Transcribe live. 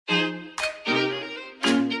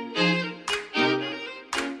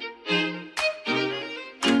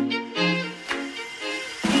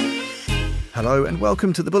Hello and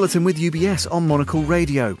welcome to the Bulletin with UBS on Monocle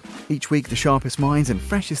Radio. Each week the sharpest minds and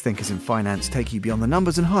freshest thinkers in finance take you beyond the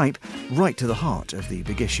numbers and hype, right to the heart of the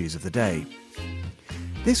big issues of the day.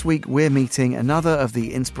 This week we're meeting another of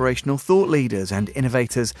the inspirational thought leaders and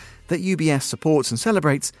innovators that UBS supports and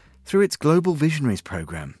celebrates through its Global Visionaries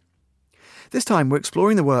programme. This time we're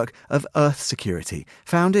exploring the work of Earth Security,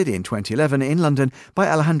 founded in 2011 in London by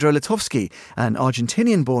Alejandro Litovsky, an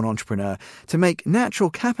Argentinian-born entrepreneur, to make natural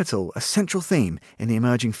capital a central theme in the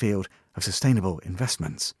emerging field of sustainable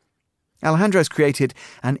investments. Alejandro's created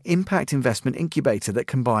an impact investment incubator that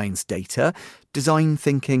combines data, design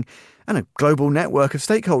thinking, and a global network of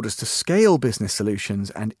stakeholders to scale business solutions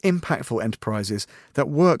and impactful enterprises that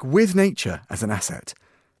work with nature as an asset.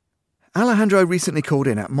 Alejandro recently called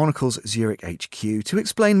in at Monocle's Zurich HQ to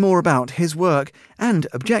explain more about his work and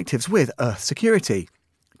objectives with Earth Security.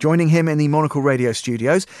 Joining him in the Monocle Radio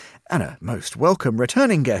studios, and a most welcome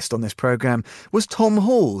returning guest on this programme, was Tom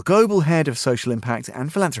Hall, Global Head of Social Impact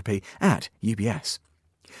and Philanthropy at UBS.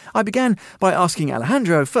 I began by asking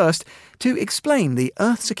Alejandro first to explain the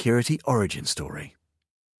Earth Security origin story.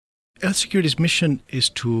 Earth Security's mission is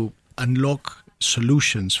to unlock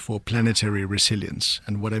solutions for planetary resilience.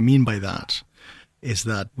 And what I mean by that is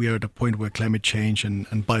that we are at a point where climate change and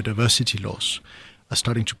biodiversity loss are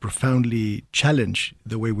starting to profoundly challenge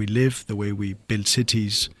the way we live, the way we build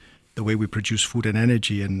cities, the way we produce food and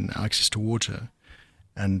energy and access to water.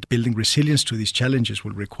 And building resilience to these challenges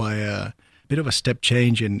will require a bit of a step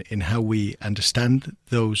change in how we understand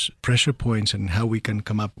those pressure points and how we can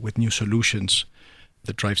come up with new solutions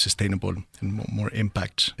that drive sustainable and more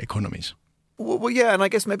impact economies. Well, yeah, and I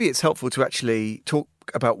guess maybe it's helpful to actually talk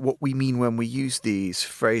about what we mean when we use these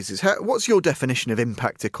phrases. What's your definition of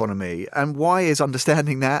impact economy, and why is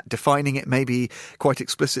understanding that, defining it maybe quite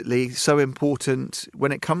explicitly, so important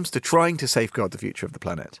when it comes to trying to safeguard the future of the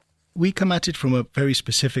planet? We come at it from a very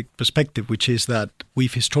specific perspective, which is that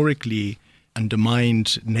we've historically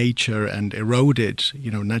undermined nature and eroded,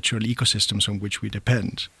 natural ecosystems on which we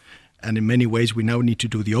depend. And in many ways, we now need to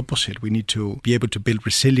do the opposite. We need to be able to build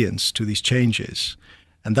resilience to these changes.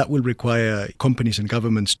 And that will require companies and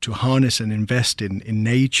governments to harness and invest in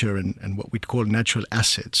nature and what we'd call natural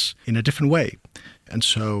assets in a different way. And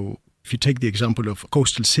so if you take the example of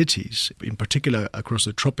coastal cities, in particular across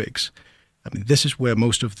the tropics, this is where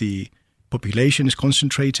most of the population is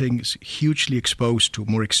concentrating, is hugely exposed to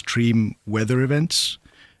more extreme weather events,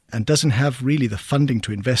 and doesn't have really the funding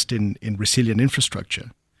to invest in resilient infrastructure.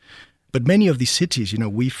 But many of these cities,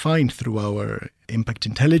 we find through our impact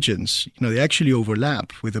intelligence, they actually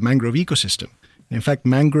overlap with the mangrove ecosystem. And in fact,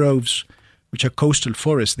 mangroves, which are coastal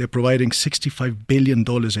forests, they're providing $65 billion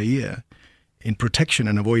a year in protection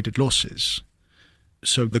and avoided losses.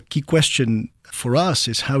 So the key question for us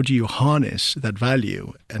is, how do you harness that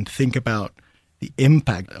value and think about the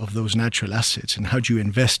impact of those natural assets, and how do you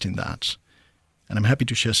invest in that? And I'm happy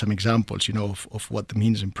to share some examples, of what that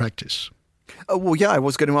means in practice. Oh, well, yeah, I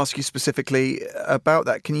was going to ask you specifically about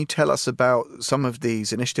that. Can you tell us about some of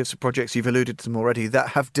these initiatives or projects, you've alluded to them already, that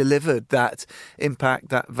have delivered that impact,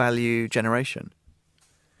 that value generation?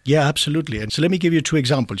 Yeah, absolutely. And so let me give you two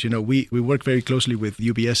examples. We work very closely with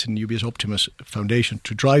UBS and UBS Optimus Foundation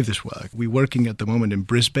to drive this work. We're working at the moment in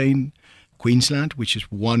Brisbane, Queensland, which is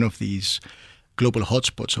one of these global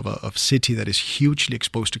hotspots of a city that is hugely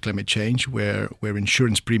exposed to climate change, where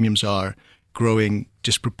insurance premiums are growing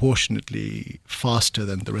disproportionately faster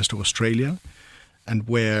than the rest of Australia, and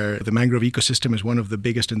where the mangrove ecosystem is one of the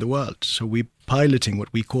biggest in the world. So we're piloting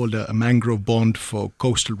what we call a mangrove bond for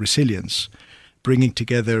coastal resilience, bringing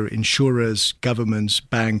together insurers, governments,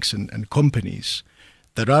 banks, and companies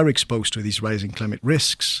that are exposed to these rising climate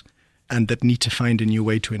risks and that need to find a new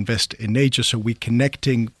way to invest in nature. So we're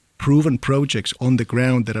connecting proven projects on the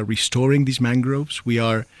ground that are restoring these mangroves. We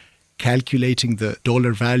are calculating the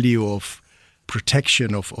dollar value of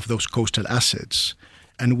protection of those coastal assets.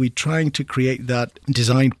 And we're trying to create that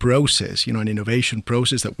design process, an innovation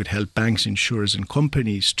process that would help banks, insurers, and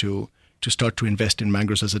companies to start to invest in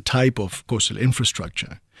mangroves as a type of coastal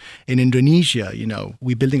infrastructure. In Indonesia,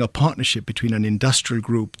 we're building a partnership between an industrial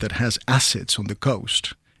group that has assets on the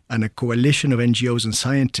coast and a coalition of NGOs and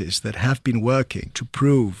scientists that have been working to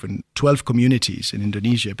prove in 12 communities in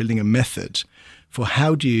Indonesia, building a method for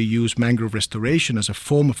how do you use mangrove restoration as a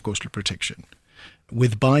form of coastal protection,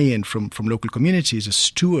 with buy-in from local communities as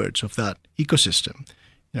stewards of that ecosystem,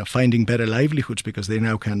 finding better livelihoods because they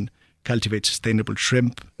now can cultivate sustainable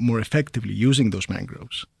shrimp more effectively using those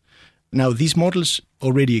mangroves. Now, these models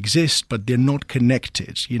already exist, but they're not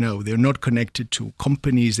connected. They're not connected to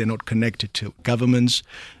companies, they're not connected to governments.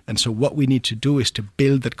 And so what we need to do is to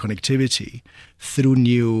build that connectivity through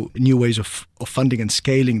new ways of funding and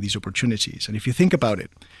scaling these opportunities. And if you think about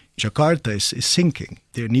it, Jakarta is sinking.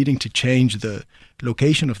 They're needing to change the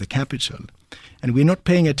location of the capital. And we're not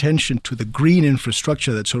paying attention to the green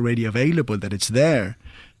infrastructure that's already available, that it's there.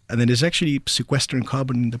 And then there's actually sequestering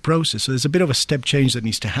carbon in the process. So there's a bit of a step change that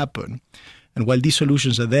needs to happen. And while these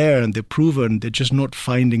solutions are there and they're proven, they're just not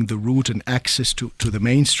finding the route and access to the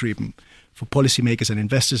mainstream for policymakers and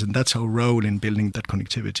investors. And that's our role in building that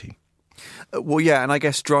connectivity. Well, yeah, and I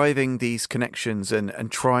guess driving these connections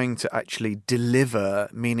and trying to actually deliver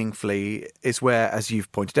meaningfully is where, as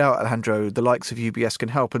you've pointed out, Alejandro, the likes of UBS can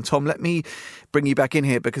help. And Tom, let me bring you back in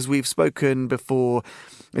here because we've spoken before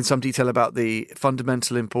in some detail about the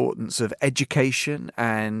fundamental importance of education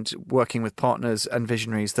and working with partners and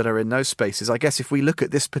visionaries that are in those spaces. I guess if we look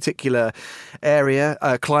at this particular area,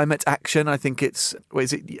 climate action, I think it's,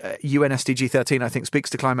 UN SDG 13, I think, speaks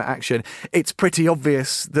to climate action. It's pretty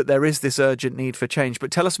obvious that there is this urgent need for change.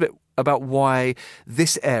 But tell us a bit about why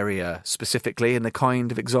this area specifically and the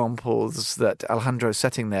kind of examples that Alejandro is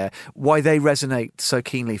setting there, why they resonate so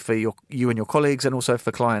keenly for you and your colleagues and also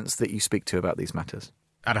for clients that you speak to about these matters.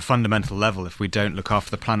 At a fundamental level, if we don't look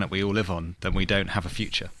after the planet we all live on, then we don't have a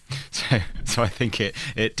future. So I think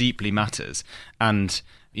it deeply matters. And,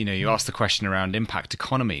 you asked the question around impact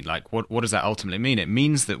economy, like what does that ultimately mean? It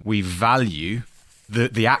means that we value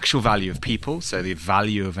the actual value of people, so the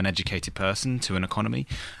value of an educated person to an economy,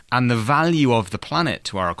 and the value of the planet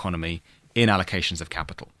to our economy in allocations of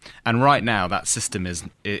capital. And right now that system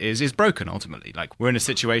is broken ultimately. Like we're in a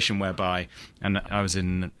situation whereby, and I was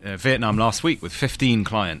in Vietnam last week with 15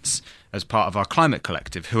 clients as part of our climate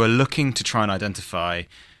collective who are looking to try and identify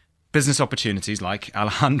business opportunities like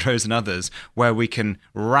Alejandro's and others where we can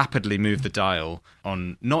rapidly move the dial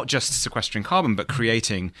on not just sequestering carbon, but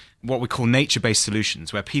creating what we call nature-based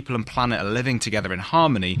solutions where people and planet are living together in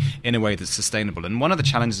harmony in a way that's sustainable. And one of the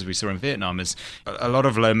challenges we saw in Vietnam is a lot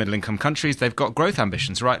of low middle income countries, they've got growth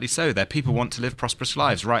ambitions, rightly so. Their people want to live prosperous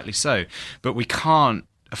lives, rightly so. But we can't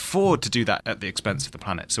afford to do that at the expense of the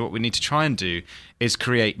planet. So what we need to try and do is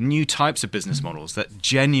create new types of business models that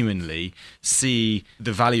genuinely see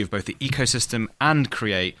the value of both the ecosystem and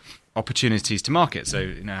create opportunities to market. So,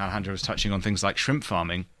 Alejandro was touching on things like shrimp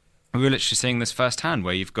farming. We were literally seeing this firsthand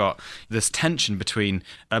where you've got this tension between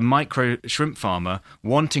a micro shrimp farmer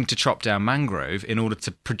wanting to chop down mangrove in order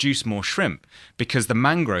to produce more shrimp because the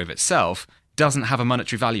mangrove itself doesn't have a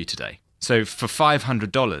monetary value today. So for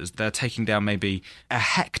 $500, they're taking down maybe a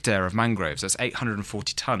hectare of mangroves. That's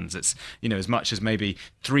 840 tons. It's, as much as maybe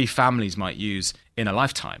 3 families might use in a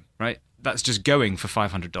lifetime, right? That's just going for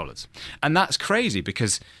 $500. And that's crazy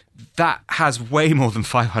because that has way more than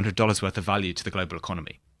 $500 worth of value to the global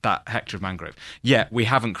economy, that hectare of mangrove. Yet we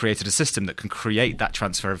haven't created a system that can create that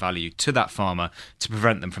transfer of value to that farmer to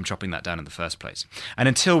prevent them from chopping that down in the first place. And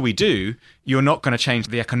until we do, you're not going to change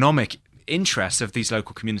the economic interests of these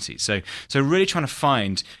local communities. So really trying to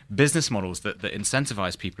find business models that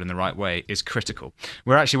incentivize people in the right way is critical.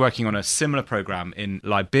 We're actually working on a similar program in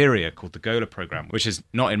Liberia called the Gola program, which is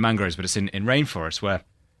not in mangroves, but it's in rainforests, where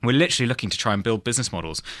we're literally looking to try and build business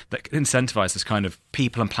models that incentivize this kind of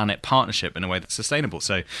people and planet partnership in a way that's sustainable.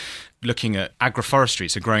 So looking at agroforestry,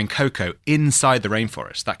 so growing cocoa inside the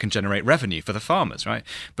rainforest, that can generate revenue for the farmers, right?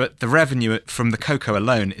 But the revenue from the cocoa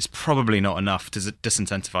alone is probably not enough to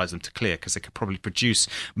disincentivize them to clear because they could probably produce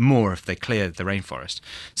more if they cleared the rainforest.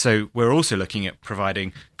 So we're also looking at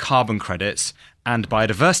providing carbon credits and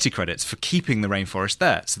biodiversity credits for keeping the rainforest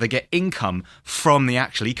there. So they get income from the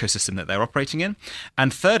actual ecosystem that they're operating in.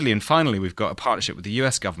 And thirdly and finally, we've got a partnership with the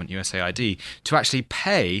US government, USAID, to actually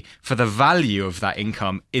pay for the value of that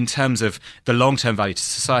income in terms of the long-term value to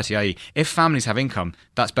society, i.e. if families have income,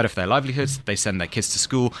 that's better for their livelihoods, they send their kids to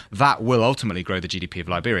school, that will ultimately grow the GDP of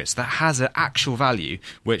Liberia. So that has an actual value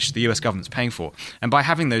which the US government's paying for. And by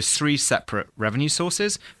having those 3 separate revenue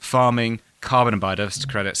sources, farming, carbon and biodiversity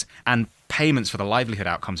credits, and payments for the livelihood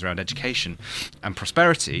outcomes around education and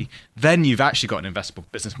prosperity, then you've actually got an investable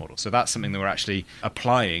business model. So that's something that we're actually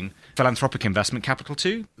applying philanthropic investment capital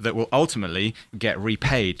to that will ultimately get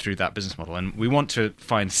repaid through that business model. And we want to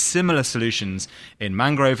find similar solutions in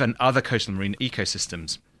mangrove and other coastal marine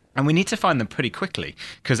ecosystems And we need to find them pretty quickly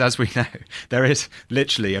because, as we know, there is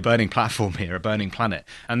literally a burning platform here, a burning planet.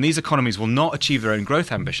 And these economies will not achieve their own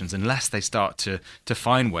growth ambitions unless they start to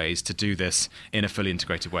find ways to do this in a fully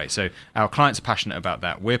integrated way. So our clients are passionate about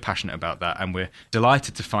that. We're passionate about that. And we're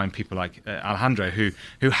delighted to find people like Alejandro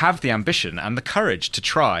who have the ambition and the courage to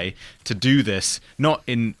try to do this, not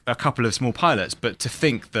in a couple of small pilots, but to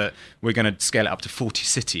think that we're going to scale it up to 40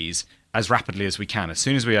 cities as rapidly as we can. As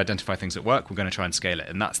soon as we identify things that work, we're going to try and scale it.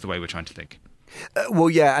 And that's the way we're trying to think. Well,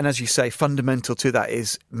 yeah, and as you say, fundamental to that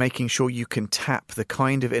is making sure you can tap the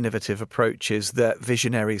kind of innovative approaches that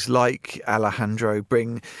visionaries like Alejandro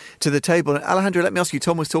bring to the table. And Alejandro, let me ask you,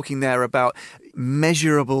 Tom was talking there about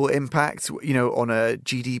measurable impact, on a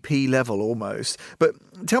GDP level almost. But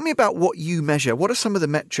tell me about what you measure. What are some of the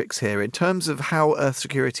metrics here in terms of how Earth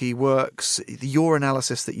security works, your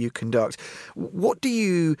analysis that you conduct? What do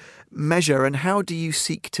you measure and how do you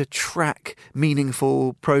seek to track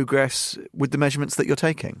meaningful progress with the measurements that you're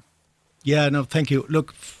taking? Yeah, no, thank you.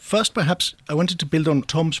 Look, first, perhaps I wanted to build on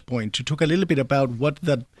Tom's point to talk a little bit about what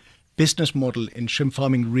that business model in shrimp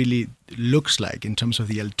farming really looks like in terms of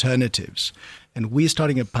the alternatives. And we're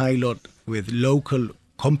starting a pilot with local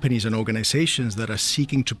companies and organizations that are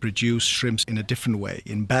seeking to produce shrimps in a different way,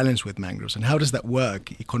 in balance with mangroves. And how does that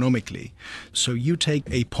work economically? So you take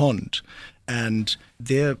a pond and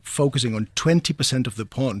they're focusing on 20% of the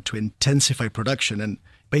pond to intensify production. And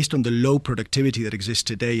based on the low productivity that exists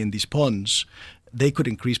today in these ponds, they could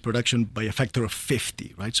increase production by a factor of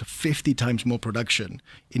 50, right? So 50 times more production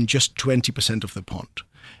in just 20% of the pond.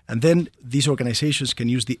 And then these organizations can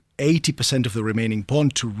use the 80% of the remaining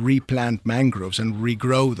pond to replant mangroves and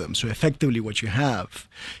regrow them. So effectively what you have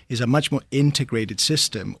is a much more integrated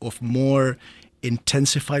system of more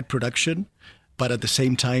intensified production, but at the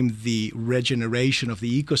same time, the regeneration of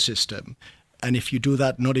the ecosystem. And if you do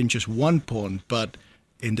that not in just one pond, but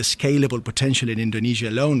in the scalable potential in Indonesia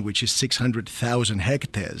alone, which is 600,000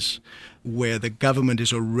 hectares, where the government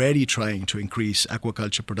is already trying to increase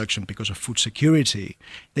aquaculture production because of food security,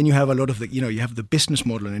 then you have a lot of you have the business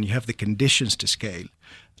model and you have the conditions to scale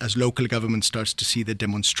as local government starts to see the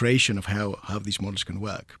demonstration of how these models can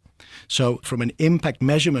work. So from an impact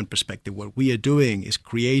measurement perspective, what we are doing is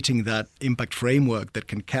creating that impact framework that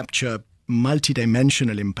can capture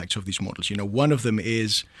multidimensional impacts of these models. One of them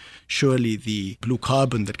is surely the blue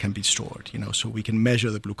carbon that can be stored, so we can measure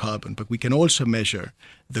the blue carbon, but we can also measure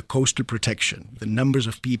the coastal protection, the numbers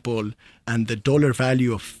of people and the dollar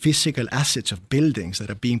value of physical assets of buildings that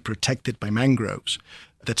are being protected by mangroves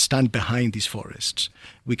that stand behind these forests.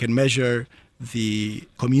 We can measure the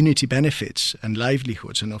community benefits and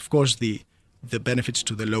livelihoods, and of course the benefits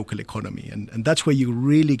to the local economy. And that's where you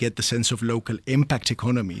really get the sense of local impact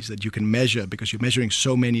economies that you can measure because you're measuring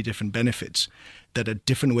so many different benefits that a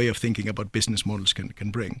different way of thinking about business models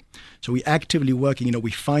can bring. So we actively working,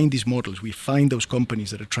 we find these models, we find those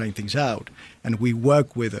companies that are trying things out, and we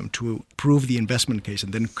work with them to prove the investment case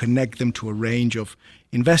and then connect them to a range of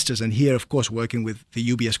investors. And here, of course, working with the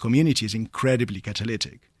UBS community is incredibly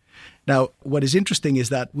catalytic. Now, what is interesting is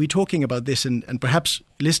that we're talking about this, and perhaps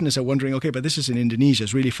listeners are wondering, okay, but this is in Indonesia,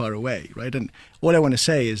 it's really far away, right? And what I want to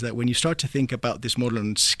say is that when you start to think about this model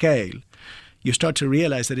on scale, you start to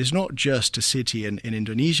realize that it's not just a city in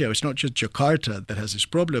Indonesia, it's not just Jakarta that has this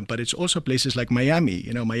problem, but it's also places like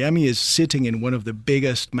Miami. Miami is sitting in one of the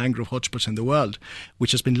biggest mangrove hotspots in the world,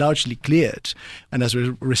 which has been largely cleared. And as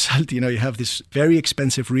a result, you have this very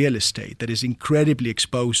expensive real estate that is incredibly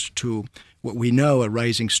exposed to what we know are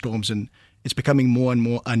rising storms, and it's becoming more and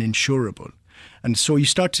more uninsurable. And so you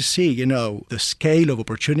start to see, the scale of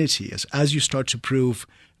opportunity as you start to prove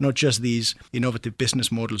not just these innovative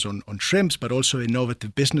business models on shrimps, but also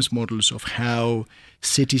innovative business models of how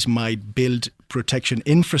cities might build protection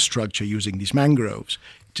infrastructure using these mangroves.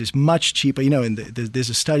 It is much cheaper. And there's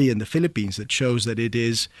a study in the Philippines that shows that it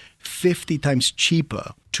is 50 times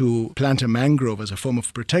cheaper to plant a mangrove as a form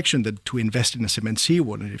of protection than to invest in a cement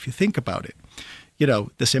seawall. And if you think about it,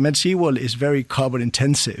 the cement seawall is very carbon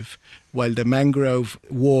intensive, while the mangrove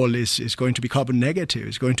wall is going to be carbon negative.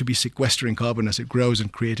 It's going to be sequestering carbon as it grows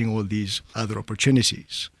and creating all these other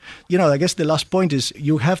opportunities. I guess the last point is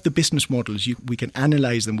you have the business models. We can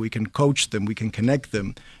analyze them, we can coach them, we can connect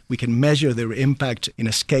them, we can measure their impact in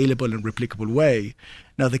a scalable and replicable way.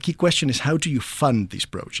 Now, the key question is, how do you fund these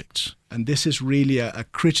projects? And this is really a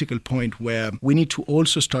critical point where we need to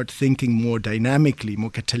also start thinking more dynamically,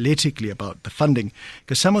 more catalytically about the funding,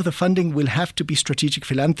 because some of the funding will have to be strategic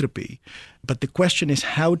philanthropy But the question is,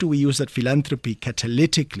 how do we use that philanthropy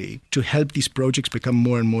catalytically to help these projects become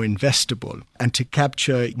more and more investable and to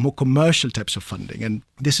capture more commercial types of funding? And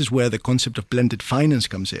this is where the concept of blended finance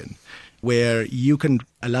comes in, where you can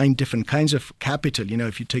align different kinds of capital.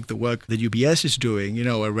 If you take the work that UBS is doing,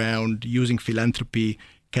 around using philanthropy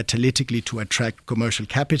catalytically to attract commercial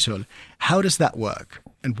capital, how does that work?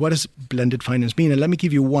 And what does blended finance mean? And let me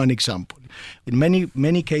give you one example. In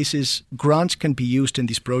many cases, grants can be used in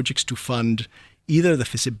these projects to fund either the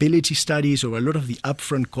feasibility studies or a lot of the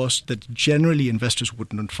upfront costs that generally investors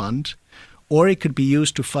would not fund, or it could be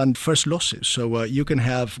used to fund first losses. So you can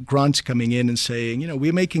have grants coming in and saying,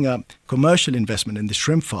 we're making a commercial investment in the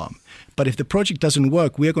shrimp farm, but if the project doesn't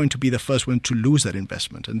work, we're going to be the first one to lose that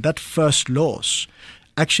investment. And that first loss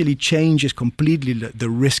actually changes completely the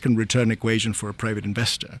risk and return equation for a private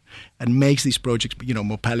investor and makes these projects,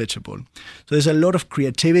 more palatable. So there's a lot of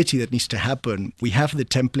creativity that needs to happen. We have the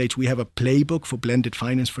templates. We have a playbook for blended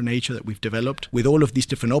finance for nature that we've developed with all of these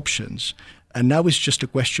different options. And now it's just a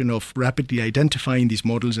question of rapidly identifying these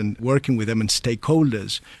models and working with them and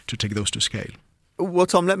stakeholders to take those to scale. Well,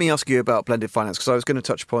 Tom, let me ask you about blended finance, because I was going to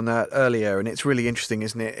touch upon that earlier. And it's really interesting,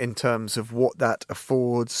 isn't it, in terms of what that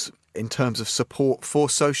affords in terms of support for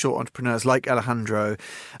social entrepreneurs like Alejandro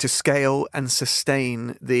to scale and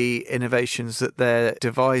sustain the innovations that they're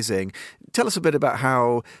devising. Tell us a bit about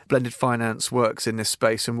how blended finance works in this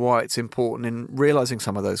space and why it's important in realising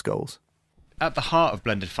some of those goals. At the heart of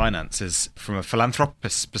blended finance is, from a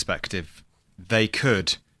philanthropist's perspective, they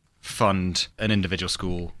could fund an individual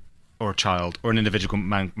school or a child or an individual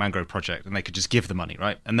mangrove project, and they could just give the money,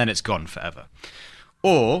 right? And then it's gone forever.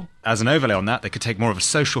 Or, as an overlay on that, they could take more of a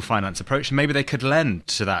social finance approach, and maybe they could lend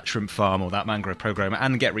to that shrimp farm or that mangrove program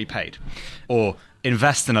and get repaid. Or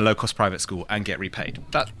invest in a low-cost private school and get repaid.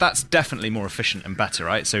 That's definitely more efficient and better,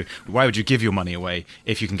 right? So why would you give your money away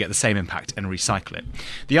if you can get the same impact and recycle it?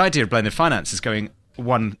 The idea of blended finance is going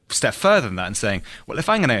one step further than that and saying, well, if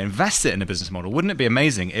I'm going to invest it in a business model, wouldn't it be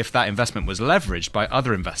amazing if that investment was leveraged by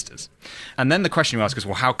other investors? And then the question you ask is,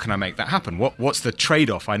 well, how can I make that happen? What's the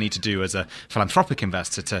trade-off I need to do as a philanthropic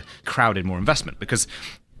investor to crowd in more investment? Because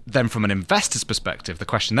then from an investor's perspective, the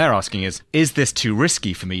question they're asking is this too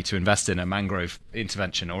risky for me to invest in a mangrove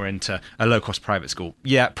intervention or into a low-cost private school?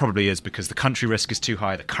 Yeah, it probably is, because the country risk is too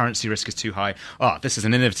high, the currency risk is too high. This is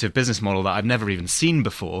an innovative business model that I've never even seen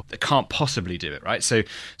before that can't possibly do it, right? So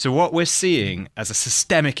what we're seeing as a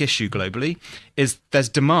systemic issue globally is there's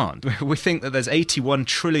demand. We think that there's $81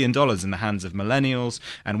 trillion in the hands of millennials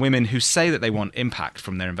and women who say that they want impact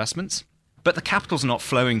from their investments. But the capital's not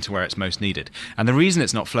flowing to where it's most needed. And the reason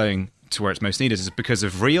it's not flowing to where it's most needed is because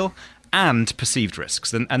of real and perceived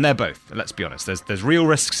risks. And they're both, let's be honest. There's real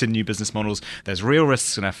risks in new business models, there's real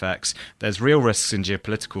risks in FX, there's real risks in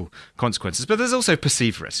geopolitical consequences, but there's also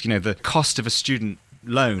perceived risk. The cost of a student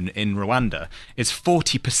loan in Rwanda is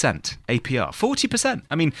 40% APR. 40%.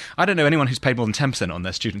 I mean, I don't know anyone who's paid more than 10% on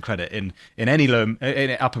their student credit in any low,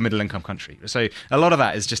 in upper middle income country. So a lot of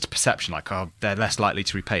that is just a perception, like, they're less likely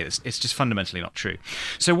to repay. It's just fundamentally not true.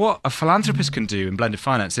 So what a philanthropist can do in blended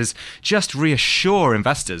finance is just reassure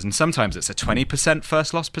investors, and sometimes it's a 20%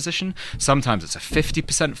 first loss position, sometimes it's a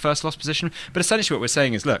 50% first loss position, but essentially what we're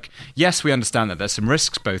saying is, look, yes, we understand that there's some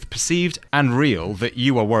risks, both perceived and real, that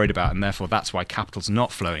you are worried about, and therefore that's why capital's not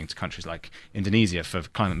flowing to countries like Indonesia for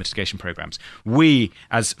climate mitigation programs. We,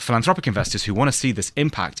 as philanthropic investors who want to see this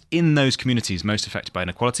impact in those communities most affected by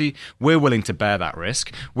inequality, we're willing to bear that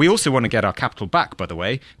risk. We also want to get our capital back, by the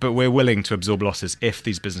way, but we're willing to absorb losses if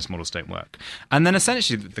these business models don't work. And then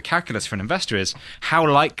essentially the calculus for an investor is, how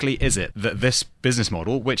likely is it that this business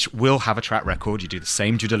model, which will have a track record, you do the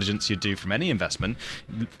same due diligence you do from any investment,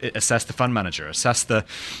 assess the fund manager, assess the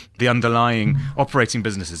underlying operating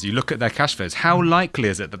businesses, you look at their cash flows, how likely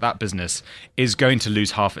is it that that business is going to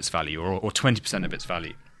lose half its value or 20% of its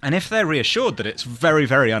value? And if they're reassured that it's very,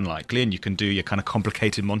 very unlikely, and you can do your kind of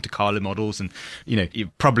complicated Monte Carlo models, and you're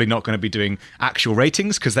probably not going to be doing actual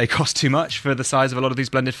ratings because they cost too much for the size of a lot of these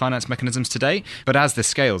blended finance mechanisms today. But as this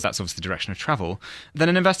scales, that's obviously the direction of travel. Then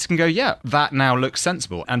an investor can go, yeah, that now looks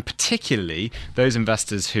sensible. And particularly those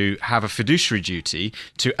investors who have a fiduciary duty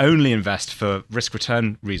to only invest for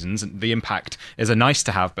risk-return reasons, and the impact is a nice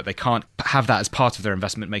to have, but they can't have that as part of their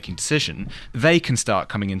investment-making decision, they can start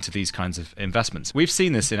coming into these kinds of investments. We've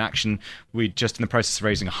seen this in action. We're just in the process of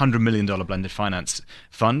raising a $100 million blended finance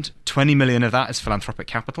fund. 20 million of that is philanthropic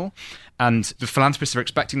capital. And the philanthropists are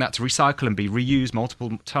expecting that to recycle and be reused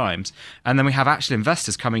multiple times. And then we have actual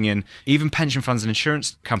investors coming in, even pension funds and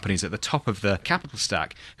insurance companies at the top of the capital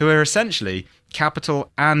stack, who are essentially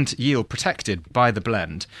capital and yield protected by the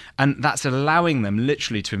blend. And that's allowing them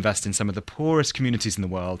literally to invest in some of the poorest communities in the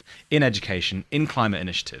world, in education, in climate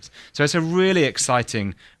initiatives. So it's a really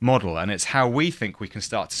exciting model, and it's how we think we can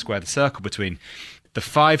start to square the circle between the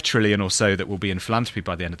 5 trillion or so that will be in philanthropy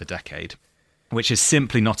by the end of the decade, which is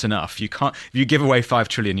simply not enough. You can't, if you give away 5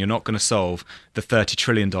 trillion, you're not going to solve the $30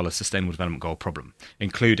 trillion Sustainable Development Goal problem,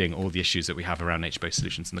 including all the issues that we have around nature-based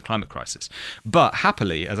solutions and the climate crisis. But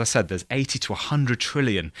happily, as I said, there's 80 to 100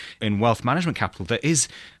 trillion in wealth management capital that is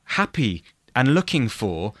happy and looking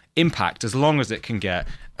for impact as long as it can get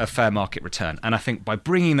a fair market return. And I think by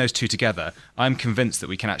bringing those two together, I'm convinced that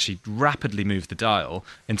we can actually rapidly move the dial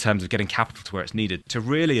in terms of getting capital to where it's needed to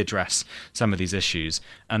really address some of these issues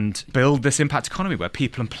and build this impact economy where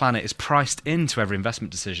people and planet is priced into every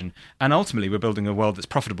investment decision. And ultimately, we're building a world that's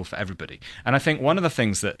profitable for everybody. And I think one of the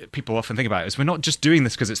things that people often think about is we're not just doing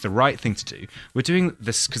this because it's the right thing to do. We're doing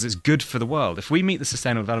this because it's good for the world. If we meet the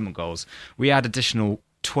Sustainable Development Goals, we add additional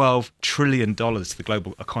 $12 trillion to the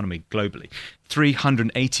global economy globally,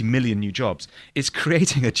 380 million new jobs. It's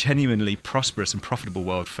creating a genuinely prosperous and profitable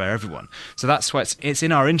world for everyone. So that's why it's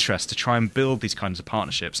in our interest to try and build these kinds of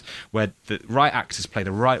partnerships where the right actors play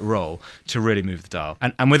the right role to really move the dial.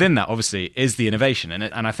 And within that, obviously, is the innovation.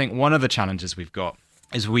 And I think one of the challenges we've got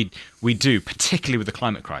is we do, particularly with the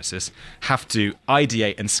climate crisis, have to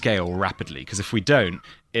ideate and scale rapidly, because if we don't,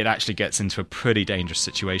 it actually gets into a pretty dangerous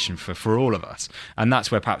situation for all of us. And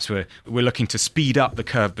that's where perhaps we're looking to speed up the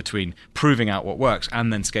curve between proving out what works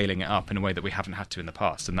and then scaling it up in a way that we haven't had to in the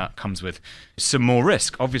past. And that comes with some more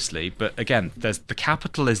risk, obviously. But again, the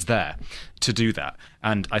capital is there to do that.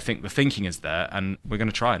 And I think the thinking is there, and we're going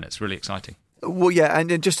to try, and it's really exciting. Well, yeah,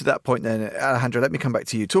 and then just to that point then, Alejandro, let me come back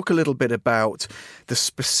to you. Talk a little bit about the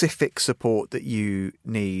specific support that you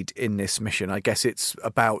need in this mission. I guess it's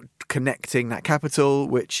about connecting that capital,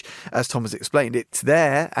 which, as Tom has explained, it's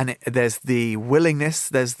there, and there's the willingness,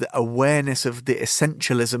 there's the awareness of the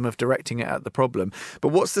essentialism of directing it at the problem. But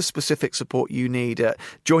what's the specific support you need at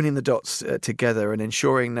joining the dots together and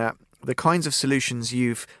ensuring that the kinds of solutions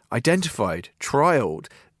you've identified, trialled,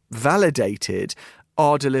 validated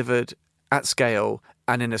are delivered at scale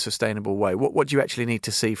and in a sustainable way? What do you actually need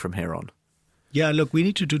to see from here on? Yeah, look, we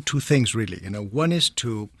need to do two things really. One is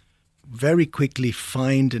to very quickly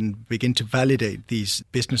find and begin to validate these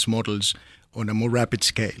business models on a more rapid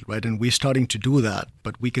scale, right? And we're starting to do that,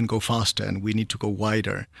 but we can go faster and we need to go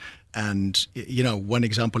wider. And, one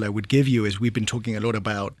example I would give you is we've been talking a lot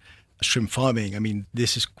about shrimp farming. I mean,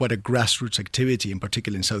 this is quite a grassroots activity, in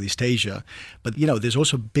particular in Southeast Asia. But, there's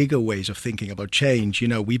also bigger ways of thinking about change.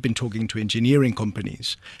 We've been talking to engineering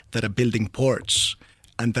companies that are building ports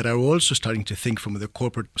and that are also starting to think from the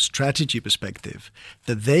corporate strategy perspective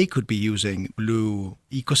that they could be using blue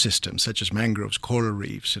ecosystems such as mangroves, coral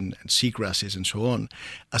reefs, and seagrasses and so on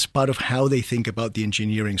as part of how they think about the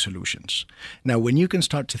engineering solutions. Now, when you can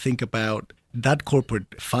start to think about that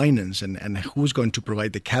corporate finance and who's going to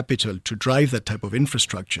provide the capital to drive that type of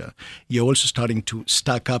infrastructure, you're also starting to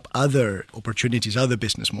stack up other opportunities, other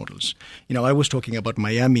business models. I was talking about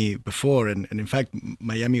Miami before, and in fact,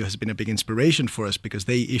 Miami has been a big inspiration for us because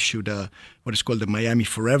they issued what is called the Miami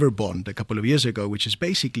Forever Bond a couple of years ago, which is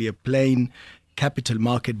basically a plain capital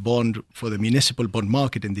market bond for the municipal bond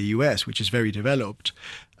market in the US, which is very developed,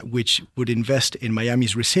 which would invest in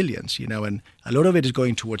Miami's resilience, and a lot of it is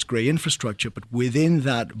going towards grey infrastructure. But within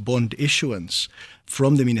that bond issuance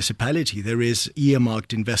from the municipality, there is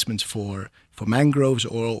earmarked investments for mangroves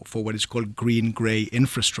or for what is called green-grey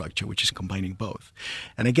infrastructure, which is combining both.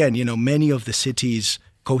 And again, many of the cities,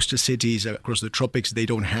 coastal cities across the tropics, they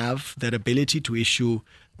don't have that ability to issue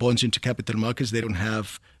bonds into capital markets. They don't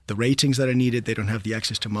have the ratings that are needed. They don't have the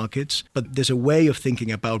access to markets. But there's a way of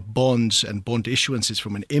thinking about bonds and bond issuances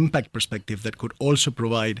from an impact perspective that could also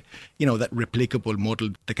provide, that replicable model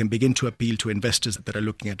that can begin to appeal to investors that are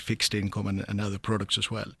looking at fixed income and other products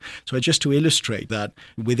as well. So just to illustrate that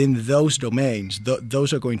within those domains,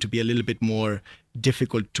 those are going to be a little bit more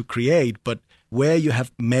difficult to create, but where you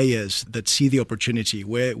have mayors that see the opportunity,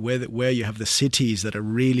 where you have the cities that are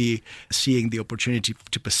really seeing the opportunity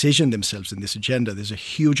to position themselves in this agenda, there's a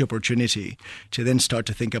huge opportunity to then start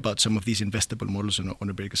to think about some of these investable models on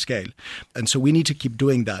a bigger scale. And so we need to keep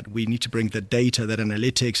doing that. We need to bring the data, that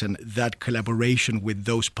analytics, and that collaboration with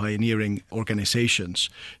those pioneering organizations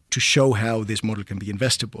to show how this model can be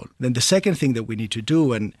investable. Then the second thing that we need to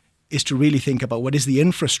do is to really think about what is the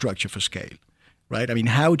infrastructure for scale. Right? I mean,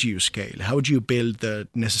 how do you scale? How do you build the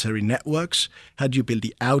necessary networks? How do you build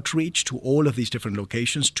the outreach to all of these different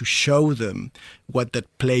locations to show them what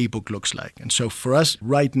that playbook looks like? And so for us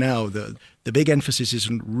right now, the the big emphasis is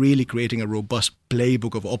on really creating a robust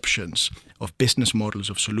playbook of options, of business models,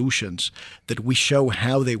 of solutions that we show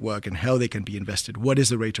how they work and how they can be invested. What is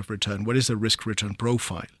the rate of return? What is the risk return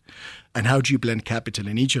profile? And how do you blend capital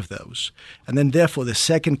in each of those? And then therefore the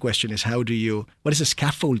second question is what is the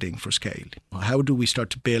scaffolding for scale? How do we start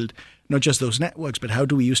to build not just those networks, but how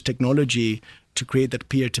do we use technology to create that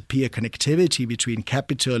peer-to-peer connectivity between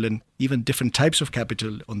capital and even different types of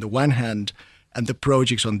capital on the one hand and the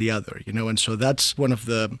projects on the other, and so that's one of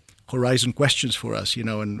the horizon questions for us,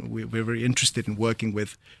 and we're very interested in working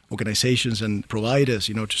with organizations and providers,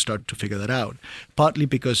 to start to figure that out. Partly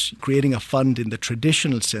because creating a fund in the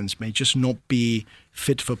traditional sense may just not be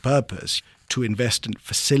fit for purpose to invest and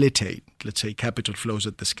facilitate, let's say, capital flows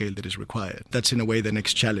at the scale that is required. That's in a way the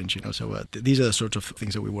next challenge, so these are the sorts of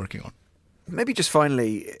things that we're working on. Maybe just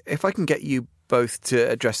finally, if I can get you both to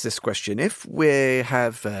address this question. If we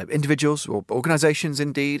have individuals or organisations,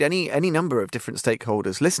 indeed, any number of different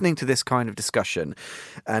stakeholders listening to this kind of discussion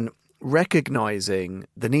and recognising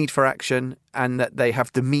the need for action and that they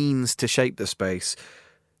have the means to shape the space,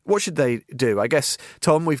 what should they do? I guess,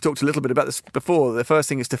 Tom, we've talked a little bit about this before. The first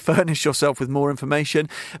thing is to furnish yourself with more information,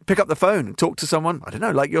 pick up the phone and talk to someone, I don't know,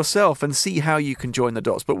 like yourself, and see how you can join the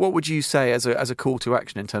dots. But what would you say as a call to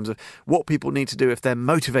action in terms of what people need to do if they're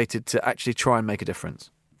motivated to actually try and make a difference?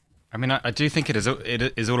 I mean, I do think it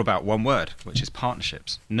is all about one word, which is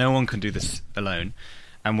partnerships. No one can do this alone.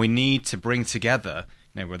 And we need to bring together,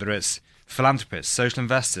 whether it's philanthropists, social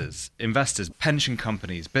investors, pension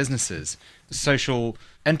companies, businesses, social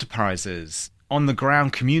enterprises,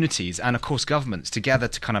 on-the-ground communities, and, of course, governments together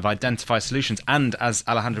to kind of identify solutions and, as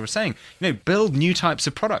Alejandro was saying, build new types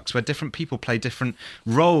of products where different people play different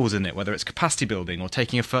roles in it, whether it's capacity building or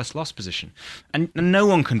taking a first loss position. And no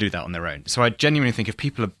one can do that on their own. So I genuinely think if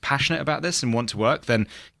people are passionate about this and want to work, then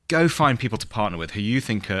go find people to partner with who you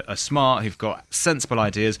think are smart, who've got sensible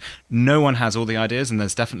ideas. No one has all the ideas, and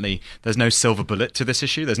there's no silver bullet to this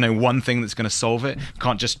issue. There's no one thing that's going to solve it. You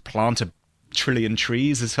can't just plant a trillion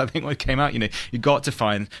trees, as I think what came out. You've got to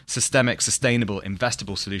find systemic, sustainable,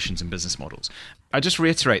 investable solutions and business models. I just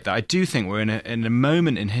reiterate that I do think we're in a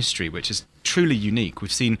moment in history which is truly unique.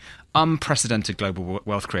 We've seen unprecedented global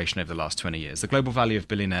wealth creation over the last 20 years. The global value of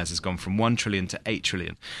billionaires has gone from 1 trillion to 8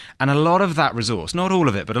 trillion. And a lot of that resource, not all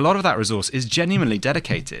of it, but a lot of that resource is genuinely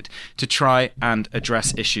dedicated to try and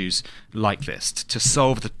address issues like this, to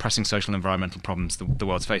solve the pressing social and environmental problems the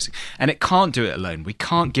world's facing. And it can't do it alone. We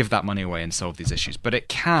can't give that money away and solve these issues, but it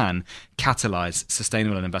can catalyse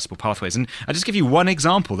sustainable and investable pathways. And I'll just give you one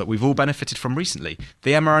example that we've all benefited from recently,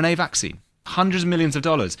 the mRNA vaccine. Hundreds of millions of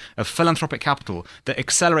dollars of philanthropic capital that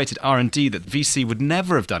accelerated R&D that VC would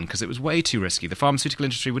never have done because it was way too risky. The pharmaceutical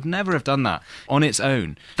industry would never have done that on its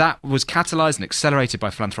own. That was catalysed and accelerated by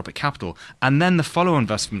philanthropic capital. And then the follow-on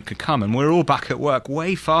investment could come, and we're all back at work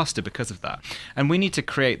way faster because of that. And we need to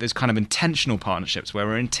create those kind of intentional partnerships where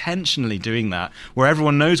we're intentionally doing that, where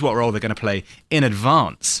everyone knows what role they're going to play in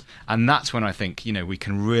advance. And that's when I think, we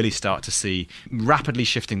can really start to see rapidly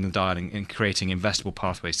shifting the dial and creating investable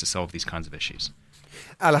pathways to solve these kinds of issues.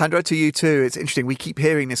 Alejandro, to you too. It's interesting. We keep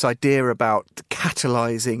hearing this idea about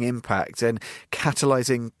catalysing impact, and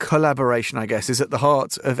catalysing collaboration, I guess, is at the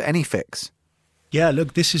heart of any fix. Yeah,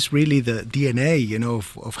 look, this is really the DNA,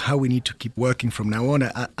 of how we need to keep working from now on.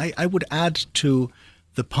 I would add to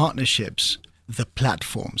the partnerships, the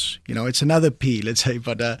platforms. It's another P, let's say,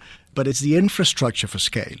 but it's the infrastructure for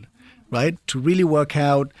scale, right? To really work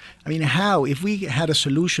out, how, if we had a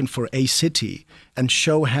solution for a city and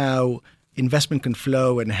show how investment can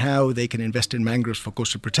flow and how they can invest in mangroves for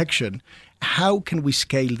coastal protection, how can we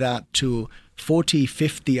scale that to 40,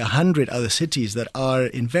 50, 100 other cities that are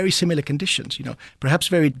in very similar conditions, perhaps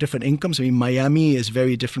very different incomes. Miami is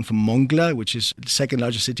very different from Mongla, which is the second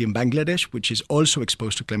largest city in Bangladesh, which is also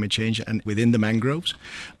exposed to climate change and within the mangroves.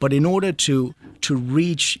 But in order to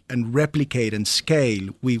reach and replicate and scale,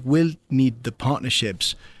 we will need the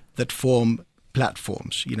partnerships that form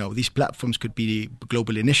platforms. These platforms could be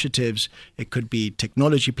global initiatives, it could be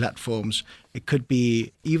technology platforms, it could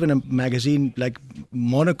be even a magazine like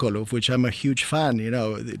Monocle, of which I'm a huge fan,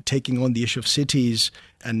 taking on the issue of cities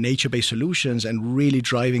and nature-based solutions and really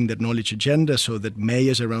driving that knowledge agenda so that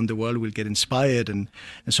mayors around the world will get inspired. And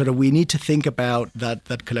sort of we need to think about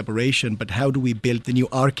that collaboration, but how do we build the new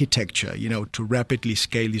architecture, to rapidly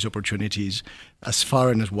scale these opportunities as far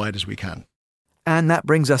and as wide as we can. And that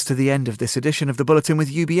brings us to the end of this edition of The Bulletin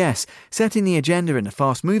with UBS, setting the agenda in the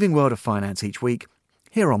fast-moving world of finance each week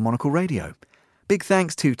here on Monocle Radio. Big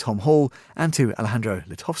thanks to Tom Hall and to Alejandro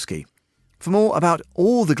Litovsky. For more about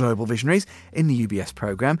all the global visionaries in the UBS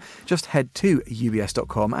programme, just head to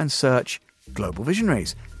ubs.com and search Global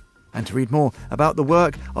Visionaries. And to read more about the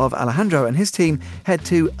work of Alejandro and his team, head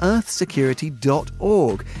to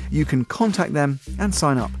earthsecurity.org. You can contact them and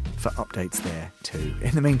sign up for updates there too.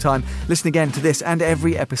 In the meantime, listen again to this and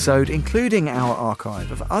every episode, including our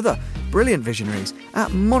archive of other brilliant visionaries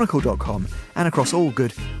at monocle.com and across all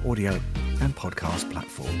good audio and podcast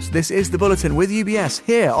platforms. This is The Bulletin with UBS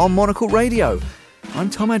here on Monocle Radio. I'm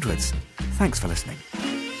Tom Edwards. Thanks for listening.